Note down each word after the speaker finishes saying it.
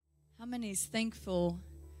many's thankful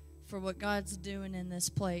for what God's doing in this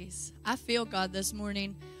place? I feel God this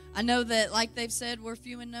morning. I know that, like they've said, we're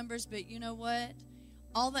few in numbers, but you know what?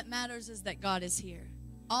 All that matters is that God is here.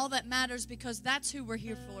 All that matters, because that's who we're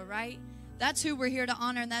here for, right? That's who we're here to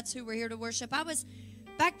honor, and that's who we're here to worship. I was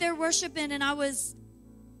back there worshiping, and I was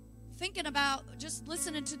thinking about just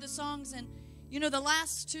listening to the songs, and you know, the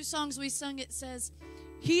last two songs we sung, it says,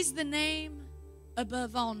 He's the name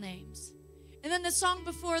above all names. And then the song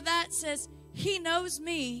before that says, He knows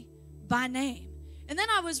me by name. And then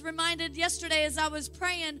I was reminded yesterday as I was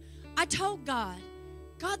praying, I told God,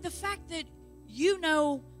 the fact that you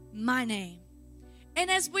know my name.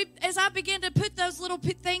 And as I began to put those little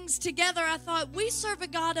things together, I thought, we serve a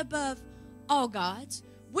God above all gods.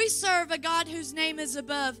 We serve a God whose name is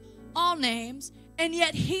above all names, and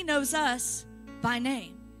yet He knows us by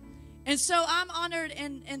name. And so I'm honored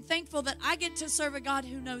and thankful that I get to serve a God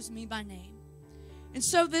who knows me by name. And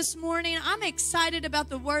so this morning, I'm excited about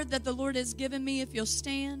the word that the Lord has given me. If you'll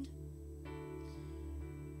stand.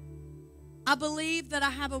 I believe that I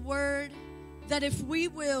have a word that if we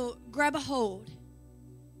will grab a hold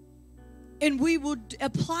and we will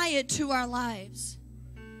apply it to our lives,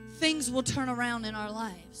 things will turn around in our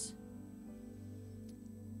lives.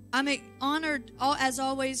 I'm honored, as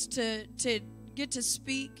always, to get to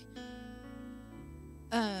speak.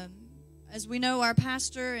 As we know, our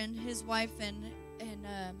pastor and his wife and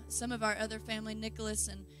some of our other family, Nicholas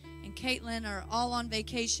and Caitlin, are all on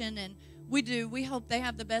vacation, and we hope they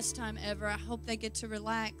have the best time ever. I hope they get to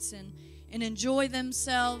relax and enjoy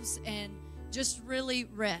themselves and just really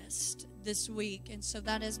rest this week. And so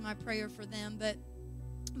that is my prayer for them. But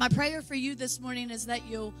my prayer for you this morning is that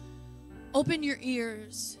you'll open your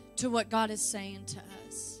ears to what God is saying to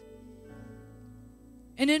us.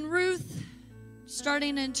 And in Ruth,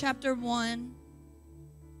 starting in chapter 1,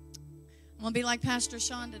 I'm going to be like Pastor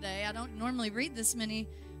Sean today. I don't normally read this many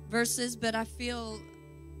verses, but I feel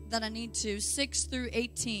that I need to. 6 through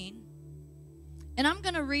 18. And I'm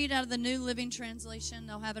going to read out of the New Living Translation.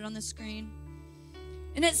 They'll have it on the screen.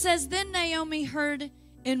 And it says, Then Naomi heard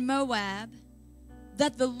in Moab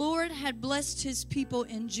that the Lord had blessed his people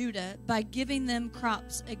in Judah by giving them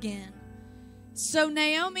crops again. So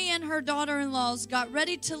Naomi and her daughter-in-laws got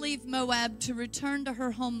ready to leave Moab to return to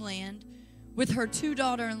her homeland with her two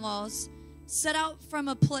daughter-in-laws, set out from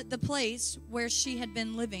the place where she had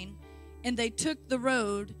been living, and they took the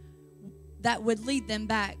road that would lead them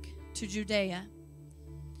back to Judea.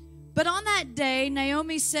 But on that day,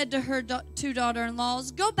 Naomi said to her two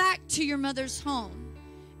daughter-in-laws, Go back to your mother's home,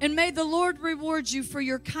 and may the Lord reward you for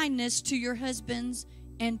your kindness to your husbands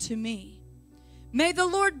and to me. May the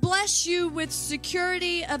Lord bless you with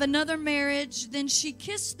security of another marriage. Then she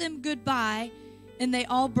kissed them goodbye, and they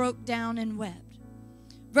all broke down and wept.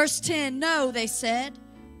 Verse 10, No, they said,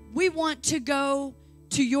 we want to go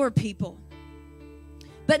to your people.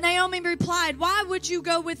 But Naomi replied, Why would you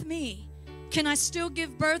go with me? Can I still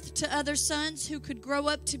give birth to other sons who could grow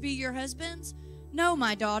up to be your husbands? No,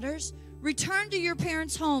 my daughters. Return to your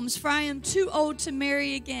parents' homes, for I am too old to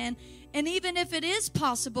marry again. And even if it is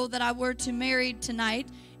possible that I were to marry tonight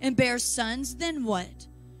and bear sons, then what?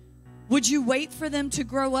 Would you wait for them to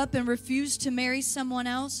grow up and refuse to marry someone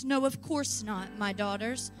else? No, of course not, my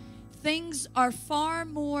daughters. Things are far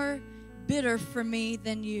more bitter for me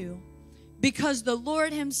than you, because the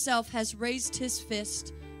Lord himself has raised his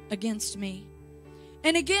fist against me.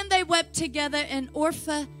 And again they wept together, and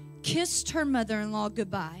Orpah kissed her mother-in-law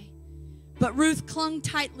goodbye. But Ruth clung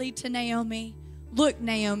tightly to Naomi. Look,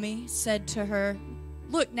 Naomi said to her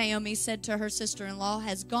sister-in-law,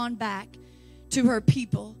 has gone back to her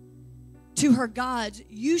people, to her gods.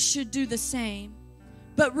 You should do the same.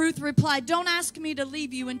 But Ruth replied, Don't ask me to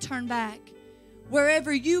leave you and turn back.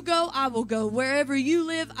 Wherever you go, I will go. Wherever you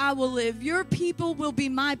live, I will live. Your people will be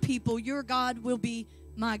my people. Your God will be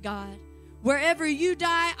my God. Wherever you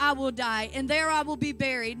die, I will die, and there I will be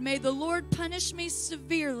buried. May the Lord punish me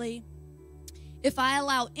severely if I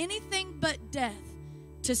allow anything but death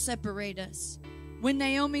to separate us. When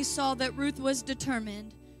Naomi saw that Ruth was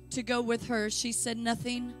determined to go with her, she said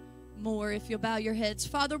nothing more. If you'll bow your heads.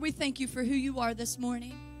 Father, we thank you for who you are this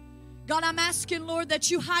morning. God, I'm asking, Lord, that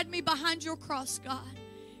you hide me behind your cross, God.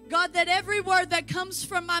 God, that every word that comes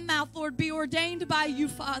from my mouth, Lord, be ordained by you,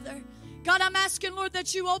 Father. God, I'm asking, Lord,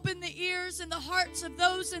 that you open the ears and the hearts of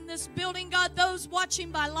those in this building, God, those watching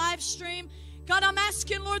by live stream. God, I'm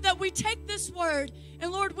asking, Lord, that we take this word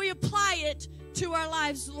and, Lord, we apply it to our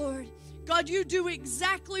lives, Lord. God, you do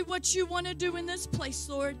exactly what you want to do in this place,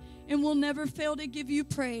 Lord, and we'll never fail to give you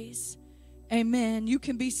praise. Amen. You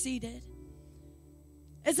can be seated.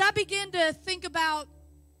 As I begin to think about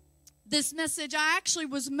this message. I actually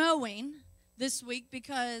was mowing this week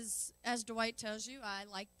because, as Dwight tells you, I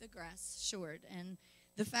like the grass short. And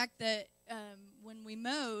the fact that when we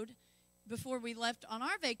mowed, before we left on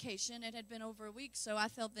our vacation, it had been over a week, so I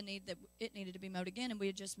felt the need that it needed to be mowed again, and we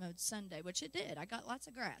had just mowed Sunday, which it did. I got lots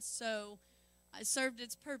of grass, so it served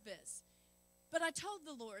its purpose. But I told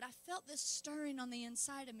the Lord, I felt this stirring on the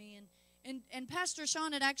inside of me, and Pastor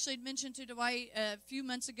Sean had actually mentioned to Dwight a few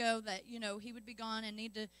months ago that, you know, he would be gone and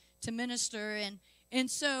need to minister, and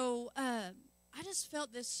so I just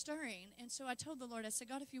felt this stirring, and so I told the Lord, I said,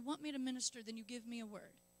 God, if you want me to minister, then you give me a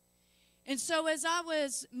word. And so as I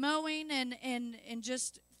was mowing and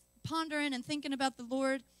just pondering and thinking about the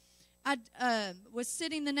Lord, I was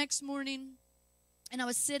sitting the next morning, and I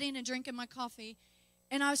was sitting and drinking my coffee,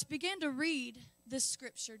 and I began to read this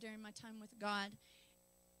scripture during my time with God.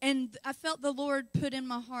 And I felt the Lord put in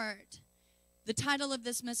my heart, the title of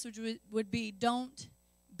this message would be, Don't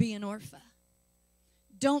Be an Orphan.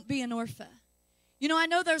 Don't be an orphan. You know, I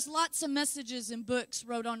know there's lots of messages and books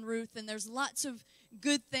wrote on Ruth, and there's lots of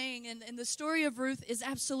good thing, and the story of Ruth is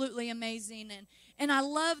absolutely amazing, and I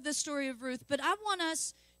love the story of Ruth, but I want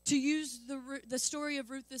us to use the story of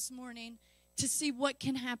Ruth this morning to see what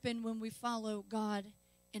can happen when we follow God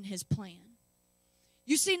and His plan.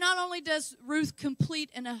 You see, not only does Ruth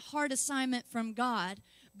complete a hard assignment from God,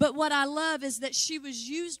 but what I love is that she was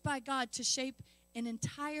used by God to shape an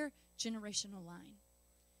entire generational line.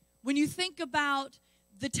 When you think about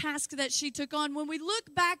the task that she took on, when we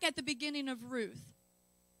look back at the beginning of Ruth,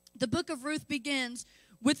 the book of Ruth begins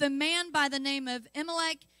with a man by the name of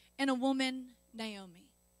Elimelech and a woman, Naomi.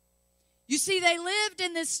 You see, they lived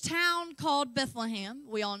in this town called Bethlehem,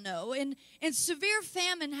 we all know, and severe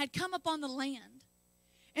famine had come upon the land.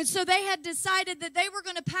 And so they had decided that they were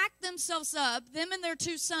going to pack themselves up, them and their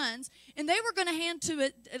two sons, and they were going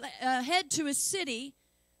to head to a city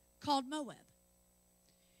called Moab.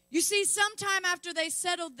 You see, sometime after they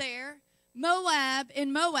settled there, in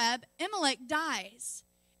Moab, Elimelech dies.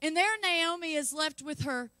 And there Naomi is left with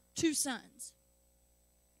her two sons.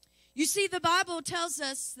 You see, the Bible tells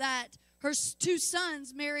us that her two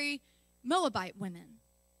sons marry Moabite women.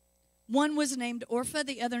 One was named Orpah,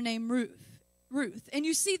 the other named Ruth. And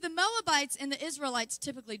you see, the Moabites and the Israelites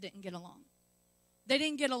typically didn't get along. They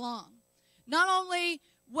didn't get along. Not only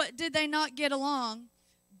did they not get along,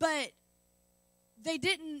 but they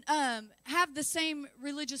didn't have the same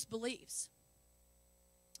religious beliefs.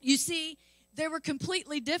 You see, they were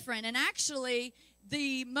completely different. And actually,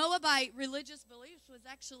 the Moabite religious beliefs was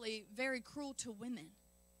actually very cruel to women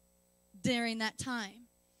during that time.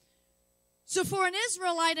 So for an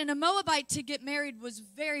Israelite and a Moabite to get married was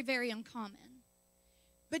very, very uncommon.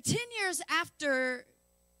 But 10 years after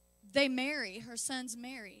her sons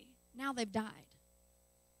marry, now they've died.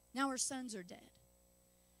 Now her sons are dead.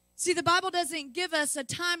 See, the Bible doesn't give us a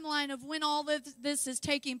timeline of when all of this is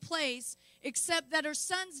taking place, except that her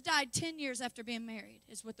sons died 10 years after being married,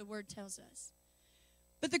 is what the word tells us.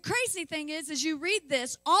 But the crazy thing is, as you read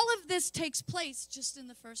this, all of this takes place just in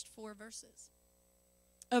the first 4 verses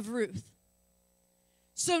of Ruth.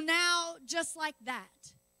 So now, just like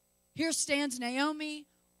that, here stands Naomi,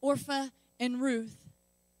 Orpah, and Ruth.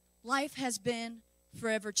 Life has been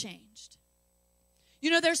forever changed. You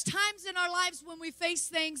know, there's times in our lives when we face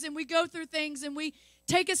things and we go through things and we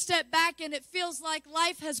take a step back and it feels like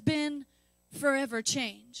life has been forever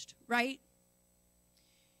changed, right?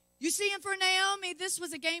 You see, and for Naomi, this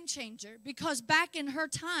was a game changer because back in her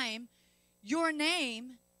time, your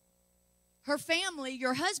name, her family,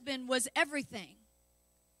 your husband was everything.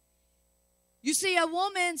 You see, a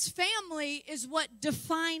woman's family is what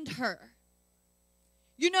defined her.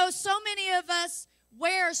 You know, so many of us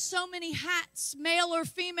wear so many hats, male or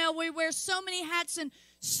female. We wear so many hats, and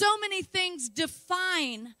so many things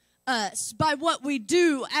define us by what we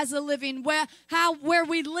do as a living, where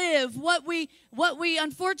we live, what we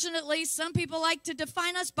unfortunately, some people like to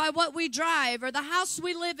define us by what we drive or the house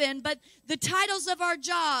we live in, but the titles of our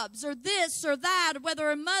jobs or this or that, whether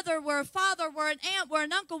a mother, we're a father, we're an aunt, we're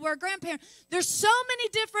an uncle, we're a grandparent. There's so many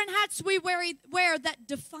different hats we wear that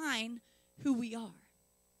define who we are.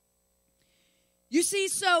 You see,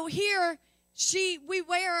 so here we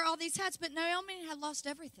wear all these hats, but Naomi had lost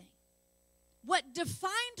everything. What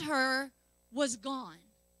defined her was gone.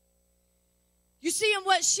 You see, and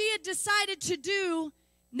what she had decided to do,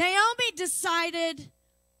 Naomi decided,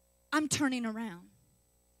 I'm turning around.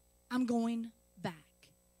 I'm going back.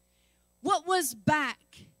 What was back?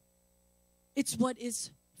 It's what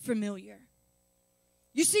is familiar.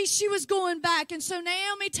 You see, she was going back, and so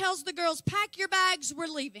Naomi tells the girls, pack your bags, we're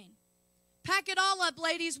leaving. Pack it all up,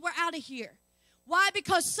 ladies, we're out of here. Why?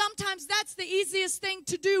 Because sometimes that's the easiest thing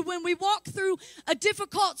to do when we walk through a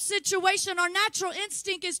difficult situation. Our natural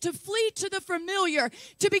instinct is to flee to the familiar,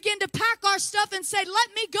 to begin to pack our stuff and say,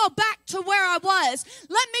 let me go back to where I was.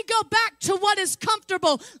 Let me go back to what is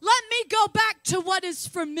comfortable. Let me go back to what is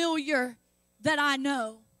familiar that I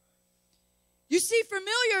know. You see,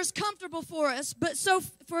 familiar is comfortable for us, but so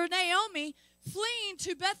for Naomi, fleeing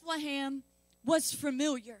to Bethlehem was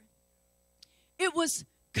familiar. It was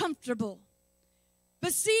comfortable.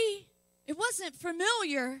 But see, it wasn't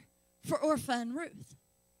familiar for Orpah and Ruth.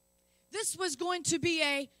 This was going to be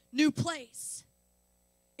a new place.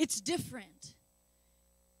 It's different.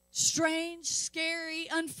 Strange, scary,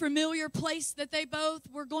 unfamiliar place that they both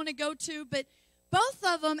were going to go to. But both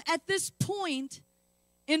of them at this point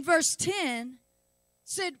in verse 10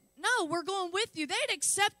 said, no, we're going with you. They'd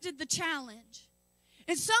accepted the challenge.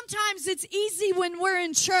 And sometimes it's easy when we're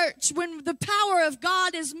in church, when the power of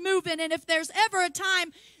God is moving. And if there's ever a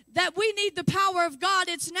time that we need the power of God,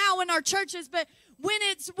 it's now in our churches. But when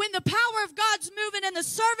the power of God's moving and the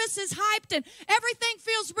service is hyped and everything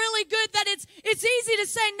feels really good, that it's easy to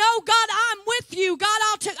say, no, God, I'm with you. God,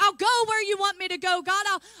 I'll go where you want me to go. God,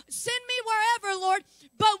 I'll send me wherever, Lord.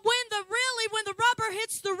 But when the rubber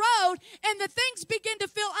hits the road and the things begin to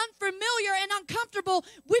feel unfamiliar and uncomfortable,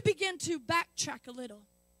 we begin to backtrack a little.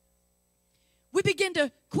 We begin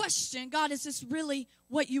to question, God, is this really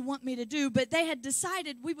what you want me to do? But they had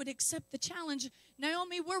decided we would accept the challenge.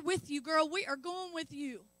 Naomi, we're with you, girl. We are going with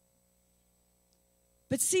you.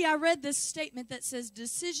 But see, I read this statement that says,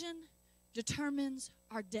 decision determines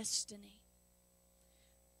our destiny.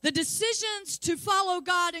 The decisions to follow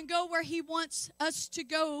God and go where He wants us to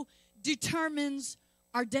go determines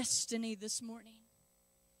our destiny this morning.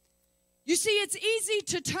 You see, it's easy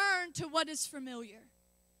to turn to what is familiar.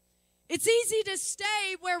 It's easy to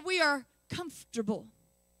stay where we are comfortable.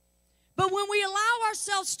 But when we allow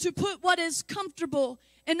ourselves to put what is comfortable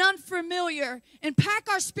and unfamiliar and pack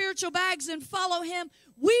our spiritual bags and follow Him,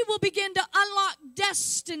 we will begin to unlock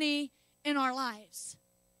destiny in our lives.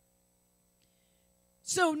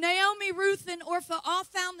 So Naomi, Ruth, and Orpah all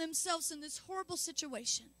found themselves in this horrible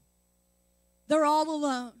situation. They're all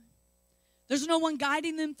alone. There's no one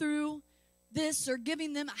guiding them through this or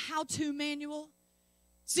giving them a how-to manual.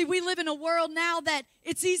 See, we live in a world now that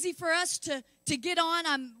it's easy for us to get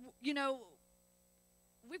on.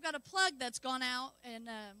 We've got a plug that's gone out, and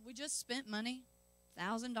we just spent money,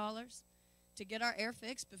 $1,000, to get our air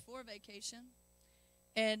fixed before vacation.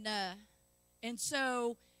 And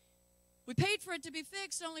so we paid for it to be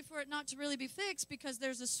fixed, only for it not to really be fixed, because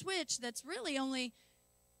there's a switch that's really only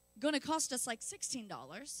going to cost us like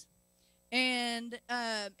 $16. And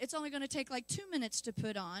it's only going to take like 2 minutes to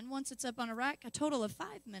put on. Once it's up on a rack, a total of 5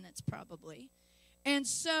 minutes probably. And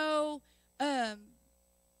so we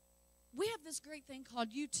have this great thing called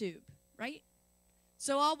YouTube, right?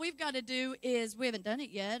 So all we've got to do is, we haven't done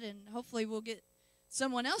it yet, and hopefully we'll get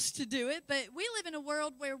someone else to do it, but we live in a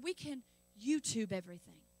world where we can YouTube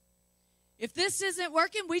everything. If this isn't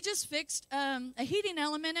working, we just fixed a heating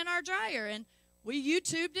element in our dryer, and we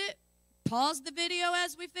YouTubed it, paused the video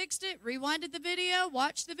as we fixed it, rewinded the video,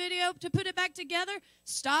 watched the video to put it back together,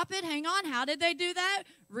 stop it, hang on, how did they do that?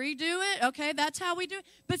 Redo it, okay, that's how we do it.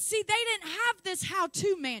 But see, they didn't have this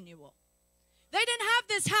how-to manual. They didn't have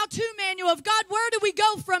this how-to manual of, God, where do we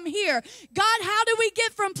go from here? God, how do we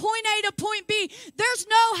get from point A to point B? There's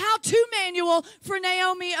no how-to manual for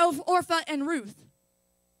Naomi, Orpah, and Ruth.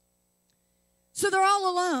 So they're all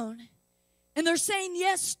alone, and they're saying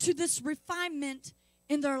yes to this refinement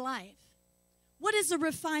in their life. What is a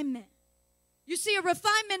refinement? You see, a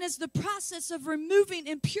refinement is the process of removing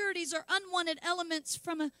impurities or unwanted elements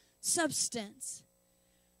from a substance.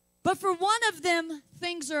 But for one of them,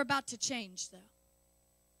 things are about to change, though.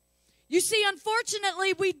 You see,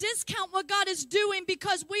 unfortunately, we discount what God is doing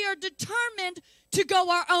because we are determined to go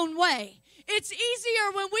our own way. It's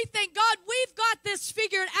easier when we think, God, we've got this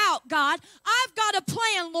figured out, God. I've got a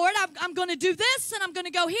plan, Lord. I'm going to do this, and I'm going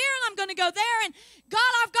to go here, and I'm going to go there. And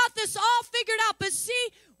God, I've got this all figured out. But see,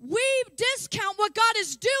 we discount what God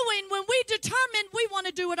is doing when we determine we want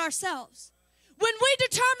to do it ourselves. When we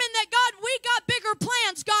determine that, God, we got bigger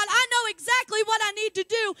plans, God, I know exactly what I need to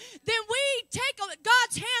do, then we take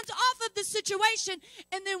God's hands off of the situation,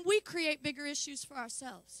 and then we create bigger issues for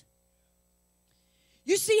ourselves.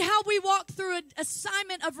 You see, how we walk through an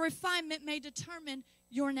assignment of refinement may determine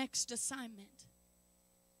your next assignment.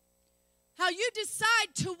 How you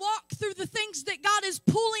decide to walk through the things that God is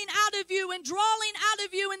pulling out of you and drawing out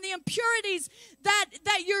of you, and the impurities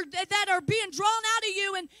that are being drawn out of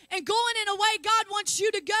you and going in a way God wants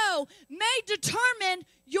you to go may determine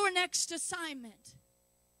your next assignment.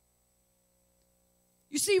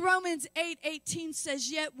 You see, Romans 8:18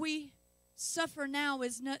 says, yet we suffer now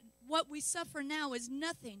is not, what we suffer now is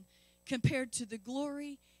nothing compared to the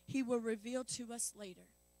glory he will reveal to us later.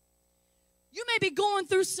 You may be going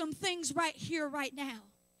through some things right here, right now.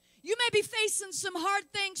 You may be facing some hard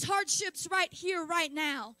things, hardships right here, right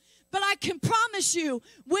now. But I can promise you,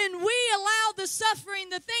 when we allow the suffering,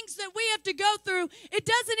 the things that we have to go through, it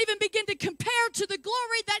doesn't even begin to compare to the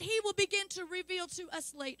glory that he will begin to reveal to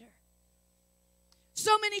us later.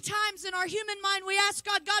 So many times in our human mind, we ask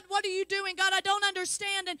God, God, what are you doing? God, I don't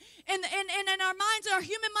understand. And in our minds, our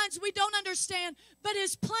human minds, we don't understand. But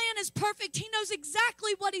his plan is perfect. He knows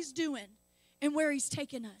exactly what he's doing and where he's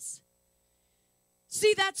taking us.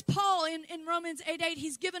 See, that's Paul in Romans 8:8.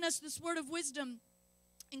 He's given us this word of wisdom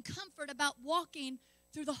and comfort about walking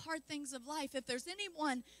through the hard things of life. If there's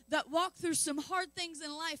anyone that walked through some hard things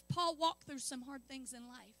in life, Paul walked through some hard things in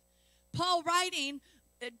life. Paul writing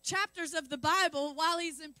chapters of the Bible while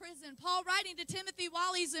he's in prison. Paul writing to Timothy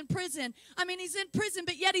while he's in prison. I mean, he's in prison,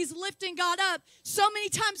 but yet he's lifting God up. So many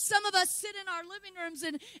times some of us sit in our living rooms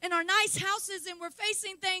and in our nice houses and we're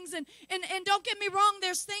facing things. And don't get me wrong,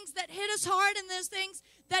 there's things that hit us hard and there's things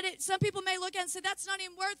that some people may look at and say, that's not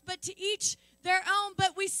even worth, but to each their own.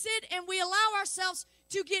 But we sit and we allow ourselves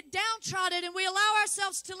to get downtrodden and we allow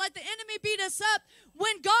ourselves to let the enemy beat us up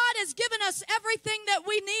when God has given us everything that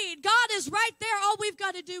we need. God is right there. All we've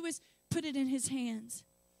got to do is put it in his hands.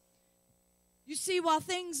 You see, while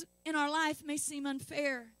things in our life may seem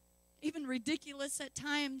unfair, even ridiculous at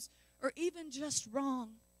times, or even just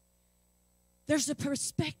wrong, there's a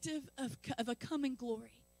perspective of a coming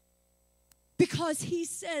glory. Because he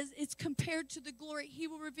says it's compared to the glory he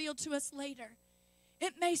will reveal to us later.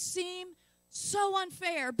 It may seem so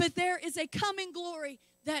unfair, but there is a coming glory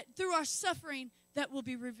that through our suffering that will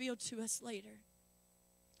be revealed to us later.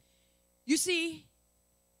 You see,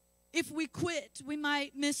 if we quit, we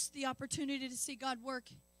might miss the opportunity to see God work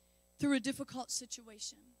through a difficult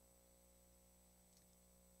situation.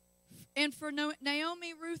 And for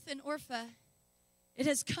Naomi, Ruth, and Orpah, it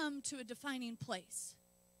has come to a defining place.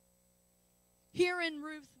 Here in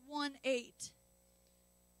Ruth 1:8,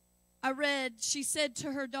 I read, she said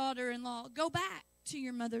to her daughter-in-law, go back to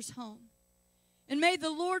your mother's home, and may the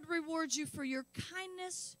Lord reward you for your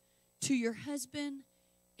kindness to your husband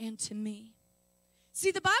and to me. See,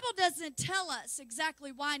 the Bible doesn't tell us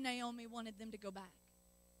exactly why Naomi wanted them to go back.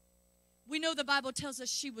 We know the Bible tells us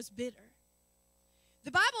she was bitter.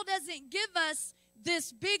 The Bible doesn't give us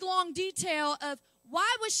this big, long detail of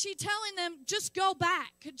why was she telling them, just go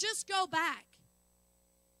back, just go back.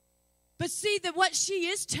 But see that what she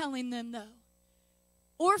is telling them, though,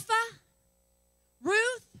 Orpah,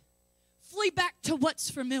 Ruth, flee back to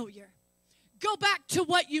what's familiar. Go back to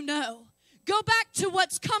what you know. Go back to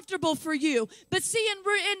what's comfortable for you. But see,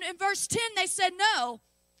 in verse 10, they said no.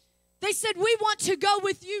 They said, we want to go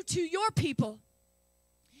with you to your people.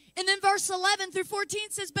 And then verse 11 through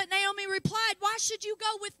 14 says, but Naomi replied, why should you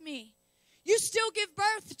go with me? You still give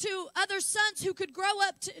birth to other sons who could grow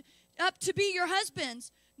up to be your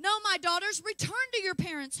husbands. No, my daughters, return to your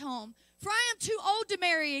parents' home, for I am too old to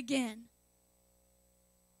marry again.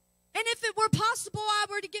 And if it were possible I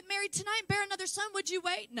were to get married tonight and bear another son, would you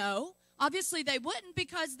wait? No, obviously they wouldn't,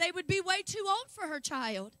 because they would be way too old for her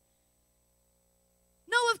child.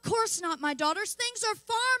 No, of course not, my daughters. Things are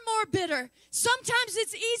far more bitter. Sometimes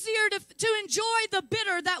it's easier to enjoy the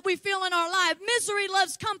bitter that we feel in our life. Misery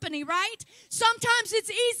loves company, right? Sometimes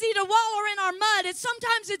it's easy to wallow in our mud.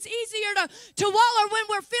 Sometimes it's easier to wallow when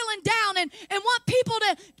we're feeling down and want people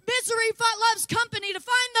to, misery loves company, to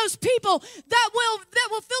find those people that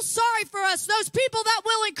will feel sorry for us, those people that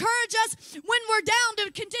will encourage us when we're down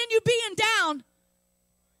to continue being down.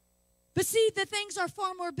 But see, the things are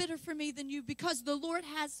far more bitter for me than you, because the Lord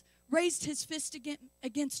has raised his fist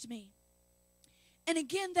against me. And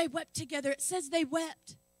again, they wept together. It says they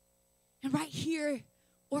wept. And right here,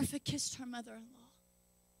 Orpah kissed her mother-in-law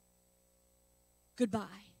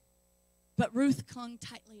goodbye. But Ruth clung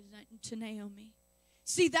tightly to Naomi.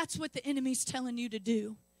 See, that's what the enemy's telling you to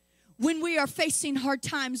do. When we are facing hard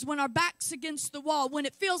times, when our back's against the wall, when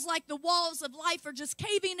it feels like the walls of life are just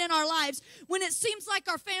caving in our lives, when it seems like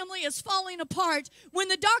our family is falling apart, when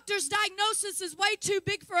the doctor's diagnosis is way too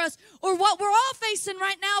big for us, or what we're all facing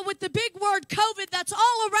right now with the big word COVID that's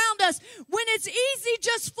all around us, when it's easy,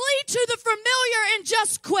 just flee to the familiar and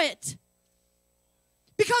just quit.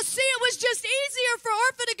 Because, see, it was just easier for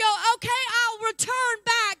Orpah to go, okay, I'll return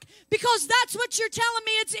back, because that's what you're telling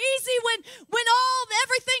me. It's easy when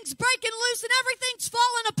everything's breaking loose and everything's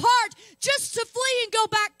falling apart, just to flee and go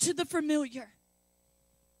back to the familiar.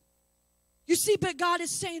 You see, but God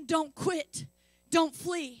is saying, don't quit. Don't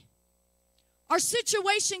flee. Our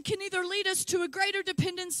situation can either lead us to a greater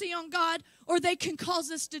dependency on God, or they can cause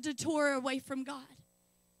us to detour away from God.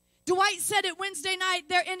 Dwight said it Wednesday night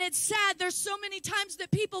there, and it's sad. There's so many times that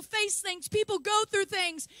people face things, people go through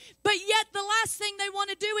things, but yet the last thing they want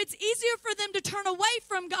to do, it's easier for them to turn away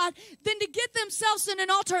from God than to get themselves in an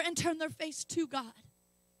altar and turn their face to God.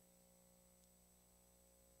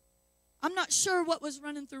 I'm not sure what was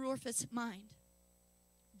running through Orpha's mind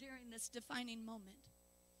during this defining moment.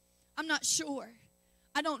 I'm not sure.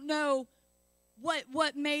 I don't know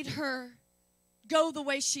what made her go the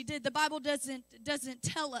way she did. The Bible doesn't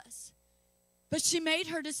tell us. But she made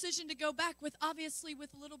her decision to go back with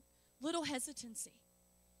little hesitancy.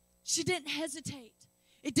 She didn't hesitate.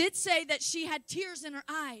 It did say that she had tears in her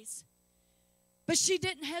eyes, but she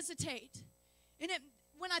didn't hesitate. And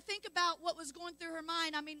when I think about what was going through her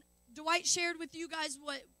mind, I mean, Dwight shared with you guys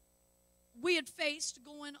what we had faced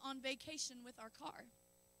going on vacation with our car.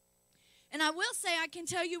 And I will say, I can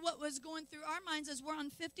tell you what was going through our minds as we're on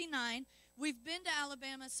 59. We've been to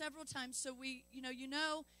Alabama several times, so you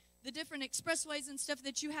know the different expressways and stuff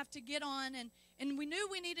that you have to get on, and we knew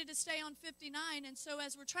we needed to stay on 59, and so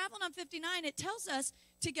as we're traveling on 59, it tells us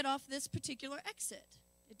to get off this particular exit.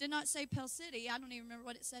 It did not say Pell City. I don't even remember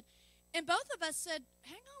what it said. And both of us said,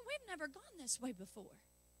 hang on, we've never gone this way before.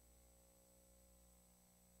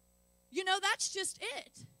 You know, that's just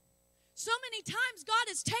it. So many times God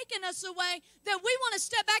has taken us away that we want to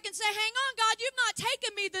step back and say, hang on, God, you've not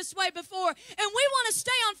taken me this way before. And we want to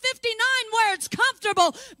stay on 59 where it's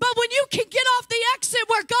comfortable. But when you can get off the exit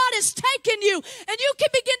where God has taken you and you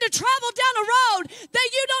can begin to travel down a road that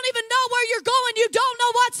you don't even know where you're going, you don't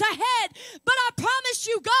know what's ahead. But I promise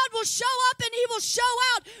you, God will show up and he will show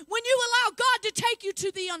out when you allow God to take you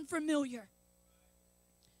to the unfamiliar.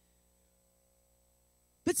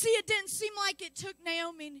 But see, it didn't seem like it took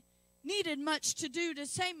Naomi needed much to do to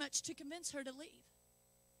say much to convince her to leave.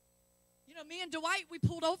 You know, me and Dwight, we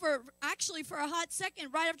pulled over actually for a hot second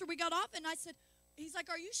right after we got off, and I said, he's like,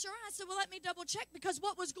 are you sure? And I said, well, let me double check, because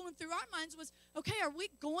what was going through our minds was, okay, are we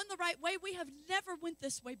going the right way? We have never went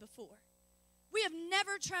this way before. We have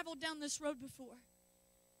never traveled down this road before.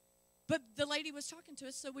 But the lady was talking to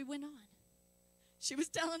us, so we went on. She was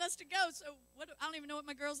telling us to go, so I don't even know what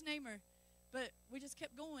my girls' name are, but we just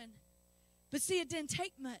kept going. But see, it didn't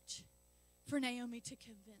take much for Naomi to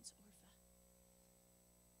convince Orpha.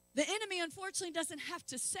 The enemy, unfortunately, doesn't have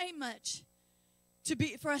to say much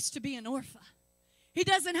for us to be an Orpha. He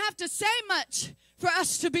doesn't have to say much for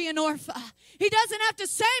us to be an Orpha. He doesn't have to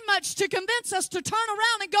say much to convince us to turn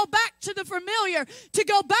around and go back to the familiar, to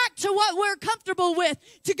go back to what we're comfortable with,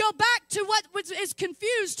 to go back to what is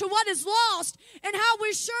confused, to what is lost, and how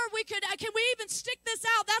we're sure can we even stick this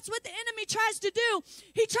out? That's what the enemy tries to do.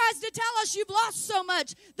 He tries to tell us, you've lost so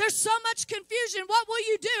much. There's so much confusion. What will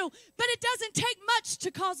you do? But it doesn't take much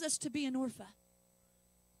to cause us to be an Orpha.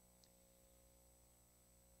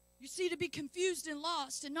 You see, to be confused and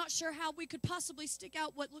lost and not sure how we could possibly stick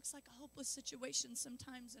out what looks like a hopeless situation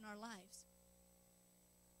sometimes in our lives.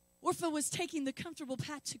 Orpha was taking the comfortable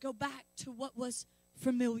path to go back to what was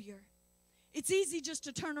familiar. It's easy just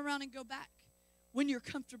to turn around and go back when you're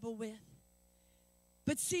comfortable with.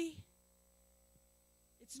 But see,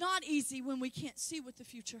 it's not easy when we can't see what the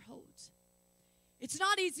future holds. It's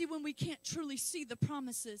not easy when we can't truly see the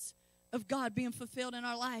promises of God being fulfilled in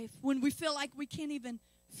our life, when we feel like we can't even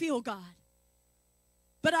feel God.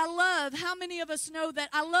 But I love, how many of us know that?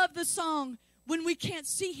 I love the song, when we can't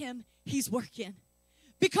see him, he's working.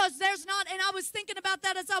 Because there's not, and I was thinking about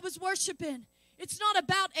that as I was worshiping. It's not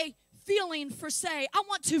about a feeling per se. I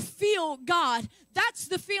want to feel God. That's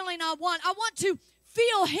the feeling I want. I want to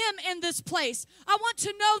feel him in this place. I want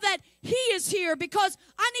to know that he is here, because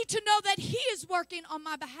I need to know that he is working on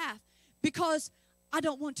my behalf, because I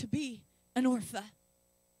don't want to be an Orpha.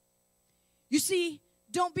 You see,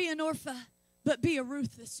 don't be an Orpha, but be a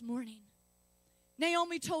Ruth this morning.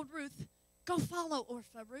 Naomi told Ruth, go follow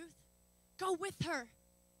Orpha, Ruth. Go with her.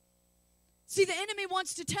 See, the enemy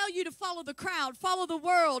wants to tell you to follow the crowd, follow the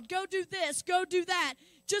world, go do this, go do that.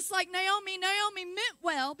 Just like Naomi meant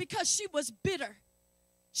well, because she was bitter.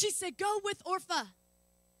 She said, go with Orpha.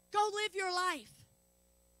 Go live your life.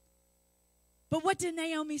 But what did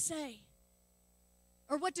Naomi say?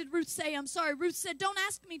 Or what did Ruth say? I'm sorry. Ruth said, don't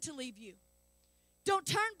ask me to leave you. Don't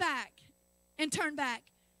turn back and turn back.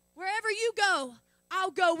 Wherever you go,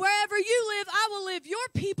 I'll go. Wherever you live, I will live. Your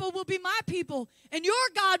people will be my people, and your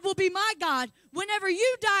God will be my God. Whenever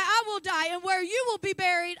you die, I will die, and where you will be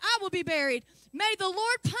buried, I will be buried. May the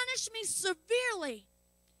Lord punish me severely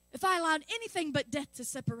if I allowed anything but death to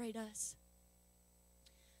separate us.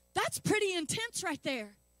 That's pretty intense right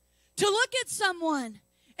there. To look at someone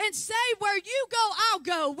and say, where you go, I'll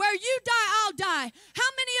go. Where you die, I'll die. How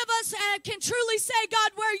many of us can truly say,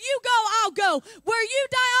 God, where you go, I'll go. Where you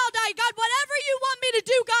die, I'll die. God, whatever you want me to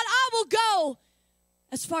do, God, I will go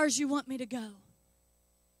as far as you want me to go.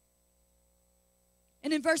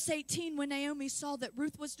 And in verse 18, when Naomi saw that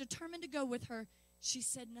Ruth was determined to go with her, she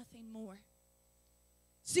said nothing more.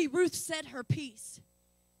 See, Ruth said her piece,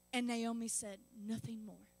 and Naomi said nothing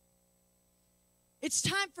more. It's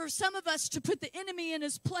time for some of us to put the enemy in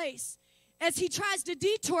his place as he tries to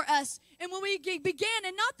detour us. And when we began,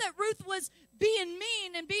 and not that Ruth was being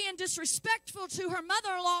mean and being disrespectful to her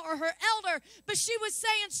mother-in-law or her elder, but she was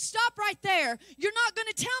saying, stop right there. You're not going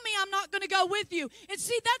to tell me I'm not going to go with you. And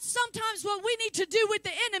see, that's sometimes what we need to do with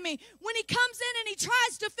the enemy. When he comes in and he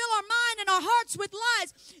tries to fill our mind and our hearts with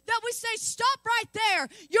lies, that we say, stop right there.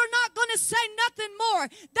 You're not going to say nothing more.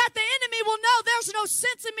 That the enemy will know there's no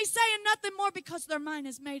sense in me saying nothing more because their mind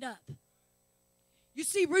is made up. You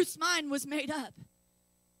see, Ruth's mind was made up.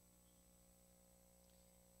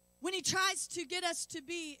 When he tries to get us to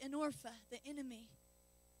be an Orpha, the enemy,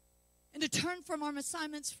 and to turn from our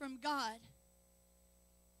assignments from God,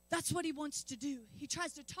 that's what he wants to do. He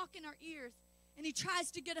tries to talk in our ears, and he tries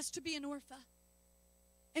to get us to be an Orpha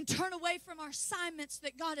and turn away from our assignments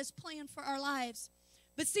that God has planned for our lives.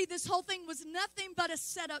 But see, this whole thing was nothing but a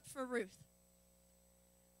setup for Ruth.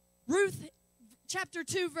 Ruth, chapter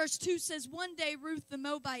 2, verse 2 says, one day Ruth the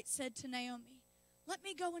Moabite said to Naomi, let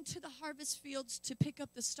me go into the harvest fields to pick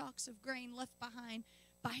up the stalks of grain left behind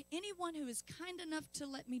by anyone who is kind enough to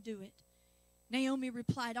let me do it. Naomi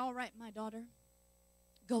replied, all right, my daughter,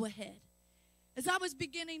 go ahead. As I was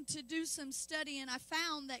beginning to do some studying, I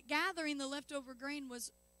found that gathering the leftover grain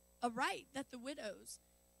was a right that the widows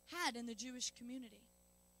had in the Jewish community.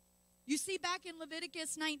 You see, back in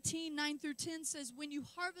Leviticus 19, 9 through 10 says, when you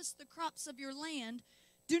harvest the crops of your land,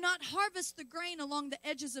 do not harvest the grain along the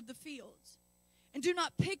edges of the fields. And do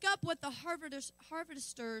not pick up what the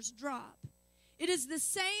harvesters drop. It is the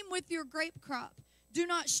same with your grape crop. Do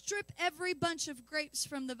not strip every bunch of grapes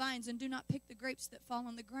from the vines, and do not pick the grapes that fall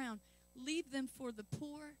on the ground. Leave them for the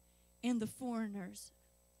poor and the foreigners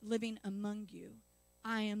living among you.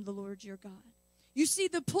 I am the Lord your God. You see,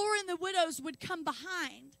 the poor and the widows would come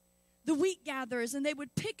behind the wheat gatherers, and they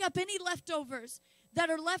would pick up any leftovers that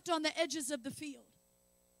are left on the edges of the field.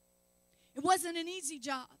 It wasn't an easy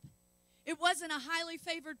job. It wasn't a highly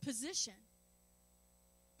favored position.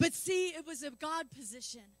 But see, it was a God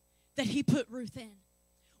position that he put Ruth in.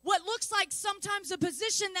 What looks like sometimes a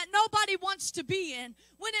position that nobody wants to be in,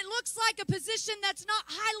 when it looks like a position that's not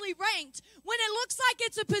highly ranked, when it looks like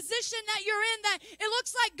it's a position that you're in that it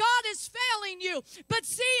looks like God is failing you. But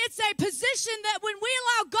see, it's a position that when we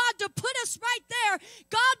allow God to put us right there,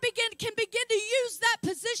 God can begin to use that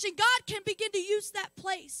position. God can begin to use that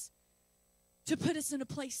place to put us in a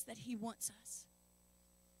place that he wants us.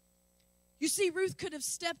 You see, Ruth could have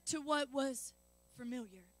stepped to what was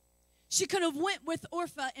familiar. She could have went with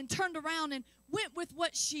Orpha and turned around and went with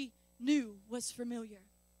what she knew was familiar.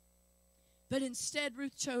 But instead,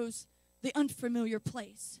 Ruth chose the unfamiliar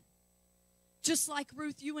place. Just like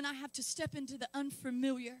Ruth, you and I have to step into the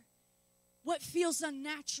unfamiliar. What feels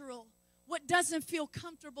unnatural, what doesn't feel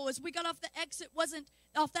comfortable. As we got off that exit,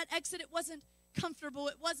 it wasn't comfortable.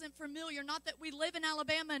 It wasn't familiar. Not that we live in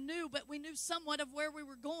Alabama and knew, but we knew somewhat of where we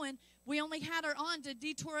were going. We only had her on to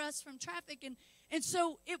detour us from traffic, and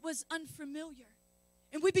so it was unfamiliar.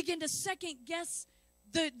 And we begin to second guess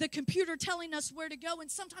the computer telling us where to go, and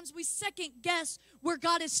sometimes we second guess where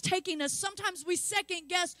God is taking us. Sometimes we second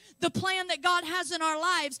guess the plan that God has in our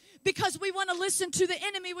lives because we want to listen to the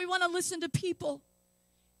enemy. We want to listen to people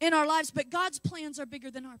in our lives, but God's plans are bigger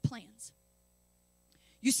than our plans.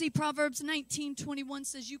 You see, Proverbs 19:21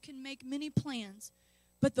 says, you can make many plans,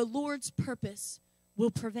 but the Lord's purpose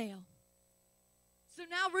will prevail. So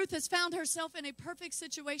now Ruth has found herself in a perfect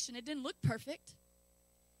situation. It didn't look perfect.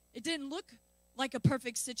 It didn't look like a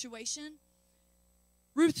perfect situation.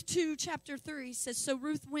 Ruth 2, chapter 3 says, so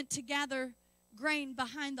Ruth went to gather grain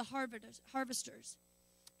behind the harvesters.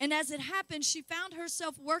 And as it happened, she found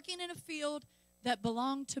herself working in a field that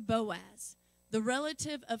belonged to Boaz, the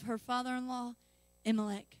relative of her father-in-law,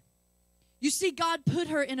 Elimelech. You see, God put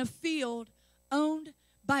her in a field owned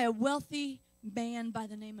by a wealthy man by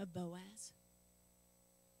the name of Boaz.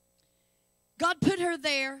 God put her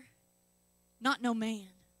there, not no man,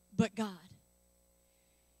 but God.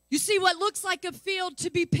 You see, what looks like a field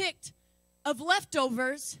to be picked of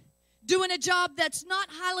leftovers, doing a job that's not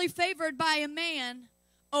highly favored by a man,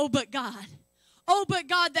 oh, but God. Oh, but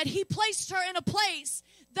God, that he placed her in a place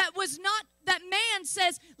that was not, that man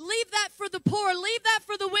says, leave that for the poor, leave that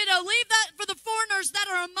for the widow, leave that for the foreigners that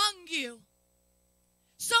are among you.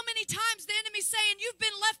 So many times the enemy's saying you've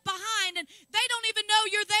been left behind and they don't even know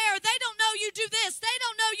you're there. They don't know you do this. They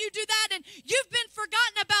don't know you do that. And you've been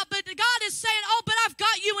forgotten about. But God is saying, oh, but I've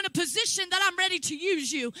got you in a position that I'm ready to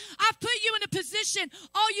use you. I've put you in a position.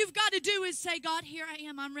 All you've got to do is say, God, here I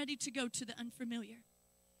am. I'm ready to go to the unfamiliar.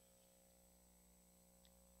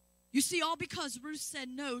 You see, all because Ruth said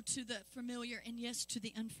no to the familiar and yes to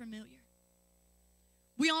the unfamiliar.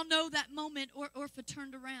 We all know that moment Orpah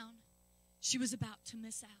turned around. She was about to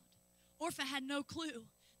miss out. Orpah had no clue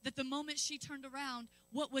that the moment she turned around,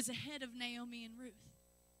 what was ahead of Naomi and Ruth.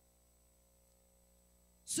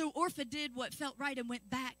 So Orpah did what felt right and went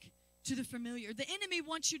back to the familiar. The enemy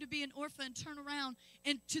wants you to be an Orpah and turn around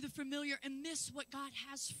and to the familiar and miss what God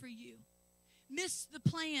has for you. Miss the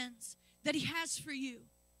plans that he has for you.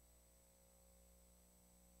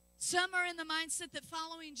 Some are in the mindset that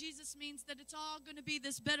following Jesus means that it's all going to be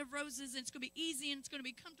this bed of roses and it's going to be easy and it's going to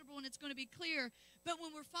be comfortable and it's going to be clear. But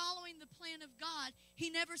when we're following the plan of God,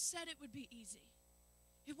 he never said it would be easy.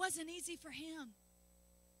 It wasn't easy for him.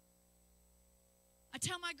 I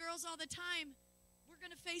tell my girls all the time, we're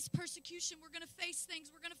going to face persecution. We're going to face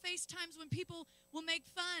things. We're going to face times when people will make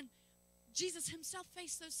fun. Jesus himself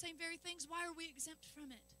faced those same very things. Why are we exempt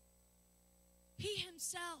from it? He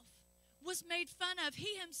himself was made fun of.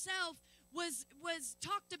 He himself was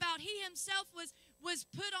talked about. He himself was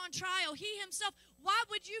put on trial. He himself, why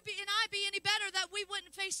would you be and I be any better that we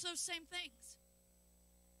wouldn't face those same things?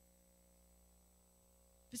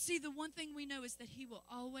 But see, the one thing we know is that he will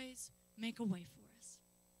always make a way for us.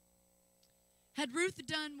 Had Ruth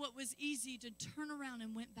done what was easy to turn around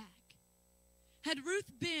and went back, had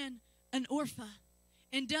Ruth been an Orpah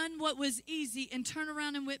and done what was easy and turned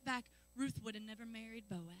around and went back, Ruth would have never married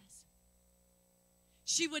Boaz.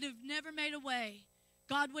 She would have never made a way.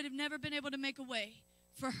 God would have never been able to make a way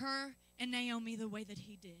for her and Naomi the way that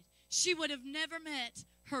he did. She would have never met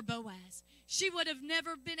her Boaz. She would have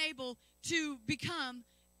never been able to become,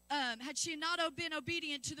 had she not been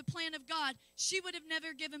obedient to the plan of God, she would have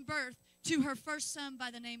never given birth to her first son by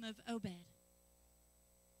the name of Obed.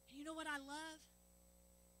 And you know what I love?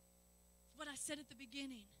 What I said at the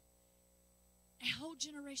beginning. A whole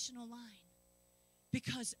generational line.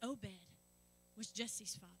 Because Obed was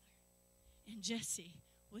Jesse's father, and Jesse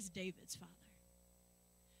was David's father.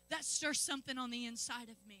 That stirs something on the inside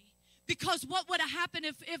of me. Because what would have happened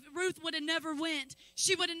if Ruth would have never went?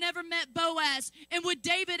 She would have never met Boaz. And would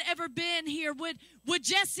David ever been here? Would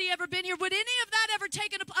Jesse ever been here? Would any of that ever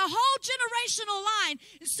taken a whole generational line?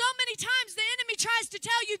 And so many times the enemy tries to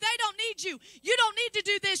tell you they don't need you. You don't need to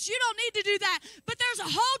do this. You don't need to do that. But there's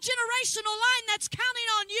a whole generational line that's counting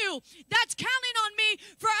on you. That's counting on me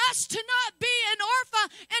for us to not be an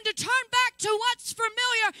Orpah and to turn back to what's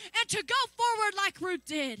familiar and to go forward like Ruth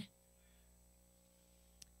did.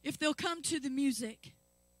 If they'll come to the music.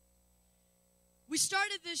 We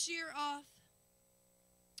started this year off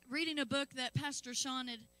reading a book that Pastor Sean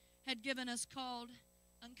had given us called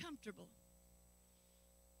Uncomfortable.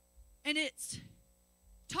 And it's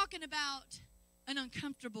talking about an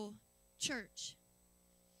uncomfortable church.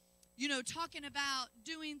 You know, talking about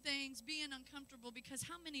doing things, being uncomfortable, because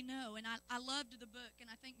how many know, and I loved the book, and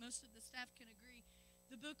I think most of the staff can agree,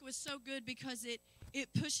 the book was so good because it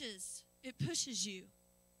pushes you.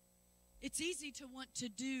 It's easy to want to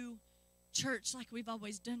do church like we've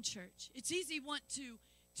always done church. It's easy want to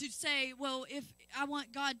say, well, if I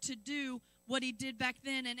want God to do what he did back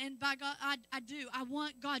then, and by God, I do. I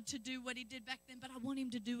want God to do what he did back then, but I want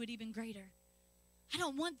him to do it even greater. I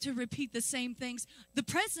don't want to repeat the same things. The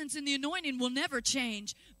presence and the anointing will never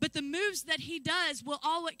change, but the moves that he does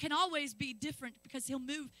can always be different because he'll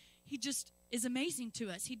move. He just is amazing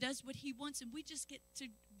to us. He does what he wants, and we just get to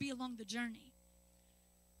be along the journey.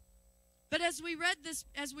 But as we read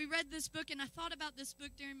this book, and I thought about this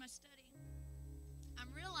book during my study, I'm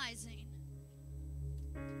realizing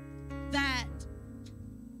that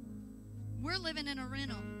we're living in a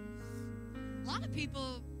rental. A lot of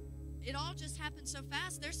people, it all just happened so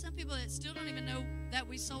fast. There's some people that still don't even know that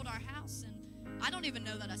we sold our house, and I don't even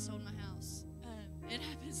know that I sold my house. It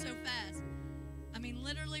happened so fast. I mean,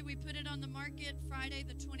 literally, we put it on the market Friday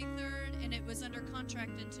the 23rd, and it was under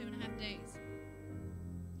contract in 2.5 days.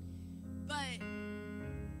 But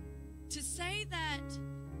to say that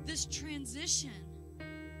this transition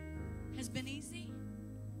has been easy,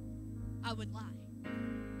 I would lie.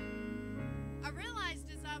 I realized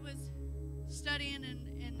as I was studying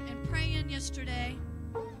and praying yesterday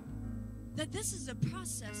that this is a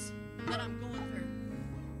process that I'm going through.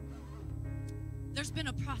 There's been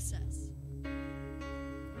a process.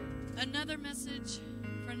 Another message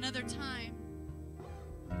for another time.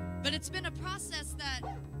 But it's been a process that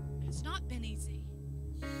it's not been easy.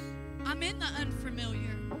 I'm in the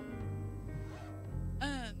unfamiliar.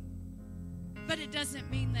 But it doesn't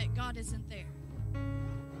mean that God isn't there.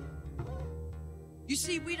 You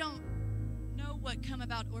see, we don't know what come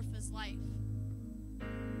about Orpha's life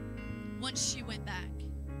once she went back.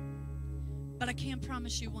 But I can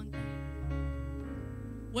promise you one thing.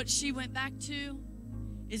 What she went back to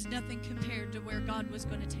is nothing compared to where God was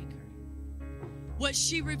going to take her. What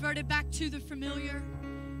she reverted back to, the familiar,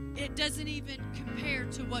 it doesn't even compare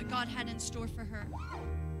to what God had in store for her.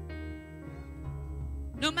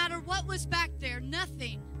 No matter what was back there,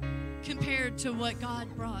 nothing compared to what God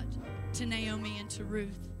brought to Naomi and to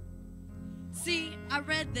Ruth. See, I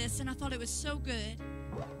read this and I thought it was so good.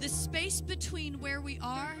 The space between where we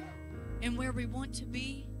are and where we want to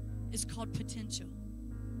be is called potential.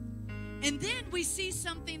 And then we see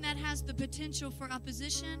something that has the potential for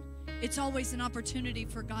opposition. It's always an opportunity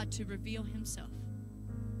for God to reveal himself.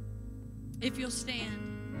 If you'll stand.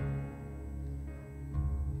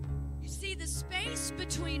 You see, the space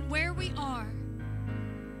between where we are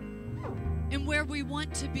and where we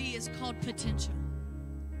want to be is called potential.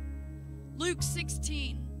 Luke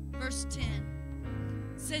 16, verse 10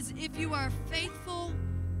 says, if you are faithful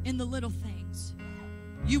in the little things,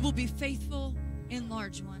 you will be faithful in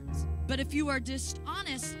large ones. But if you are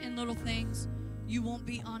dishonest in little things, you won't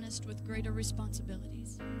be honest with greater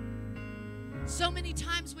responsibilities. So many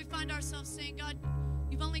times we find ourselves saying, God,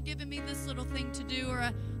 you've only given me this little thing to do, or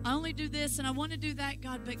I only do this and I want to do that,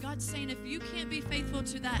 God. But God's saying, if you can't be faithful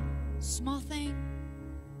to that small thing,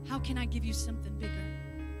 how can I give you something bigger?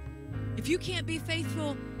 If you can't be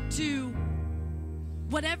faithful to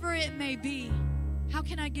whatever it may be, how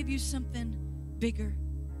can I give you something bigger?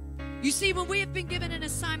 You see, when we have been given an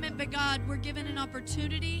assignment by God, we're given an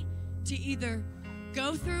opportunity to either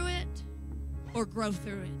go through it or grow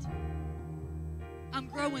through it. I'm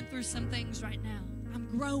growing through some things right now. I'm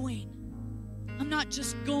growing. I'm not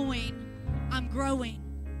just going, I'm growing.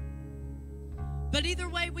 But either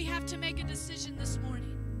way, we have to make a decision this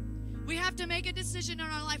morning. We have to make a decision in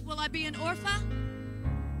our life. Will I be an Orpha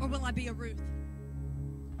or will I be a Ruth?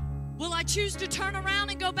 Will I choose to turn around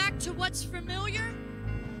and go back to what's familiar,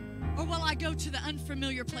 or will I go to the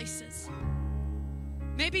unfamiliar places?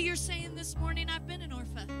 Maybe you're saying this morning, I've been an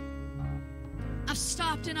Orpha. I've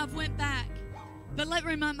stopped and I've went back. But let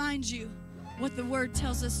me remind you what the word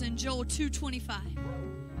tells us in Joel 2:25.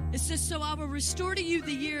 It says, so I will restore to you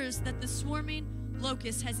the years that the swarming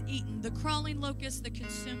locust has eaten, the crawling locust, the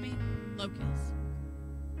consuming locust.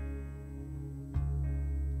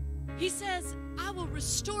 He says, I will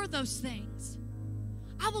restore those things.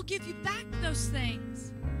 I will give you back those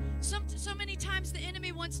things. So many times the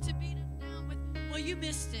enemy wants to beat us down with, well, you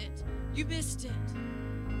missed it. You missed it.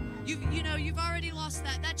 You've already lost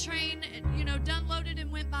that. That train, done loaded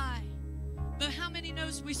and went by. But how many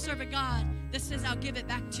knows we serve a God that says, I'll give it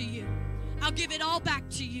back to you. I'll give it all back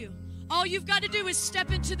to you. All you've got to do is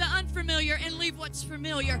step into the unfamiliar and leave what's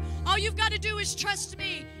familiar. All you've got to do is trust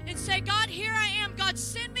me and say, God, here I am. God,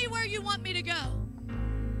 send me where you want me to go.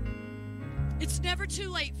 It's never too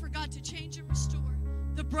late for God to change and restore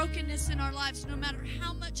the brokenness in our lives, no matter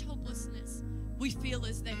how much hopelessness we feel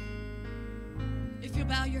is there. If you'll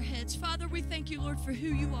bow your heads. Father, we thank you, Lord, for who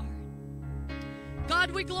you are.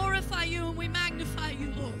 God, we glorify you and we magnify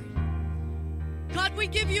you, Lord. God, we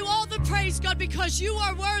give you all the praise, God, because you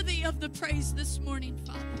are worthy of the praise this morning,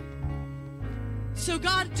 Father. So,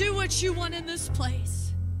 God, do what you want in this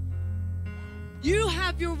place. You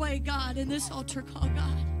have your way, God, in this altar call,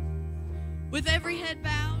 God. With every head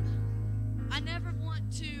bowed, I never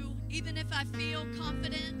want to, even if I feel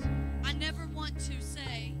confident, I never want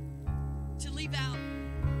to leave out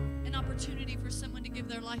an opportunity for someone to give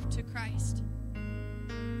their life to Christ.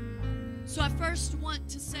 So I first want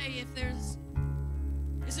to say,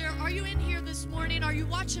 are you in here this morning? Are you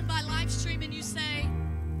watching by live stream and you say,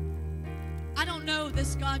 I don't know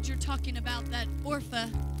this God you're talking about, that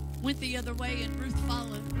Orpha went the other way and Ruth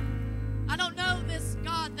followed. I don't know this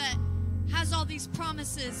God that has all these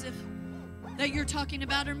promises that you're talking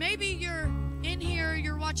about. Or maybe you're in here,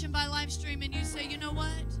 you're watching by live stream and you say, you know what?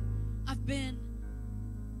 I've been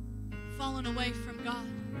fallen away from God.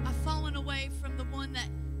 I've fallen away from the one that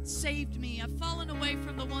saved me. I've fallen away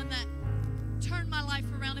from the one that turned my life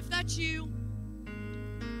around. If that's you,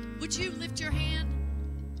 would you lift your hand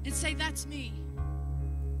and say, that's me.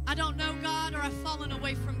 I don't know God, or I've fallen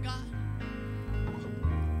away from God.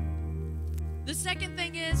 The second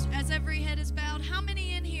thing is, as every head is bowed, how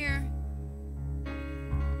many in here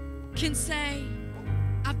can say,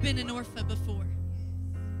 I've been an Orpha before?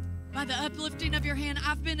 By the uplifting of your hand,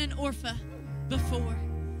 I've been an Orpha before.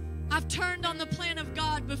 I've turned on the plan of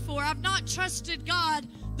God before. I've not trusted God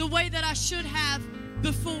the way that I should have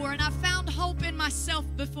before. And I've found hope in myself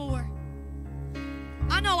before.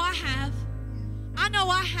 I know I have. I know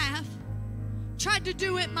I have tried to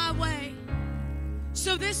do it my way.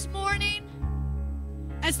 So this morning,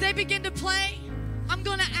 as they begin to play, I'm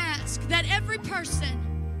going to ask that every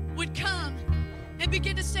person would come and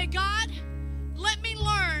begin to say, God, let me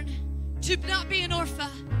learn to not be an Orpha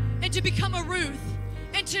and to become a Ruth,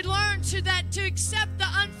 and to learn to accept the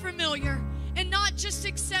unfamiliar and not just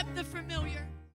accept the familiar.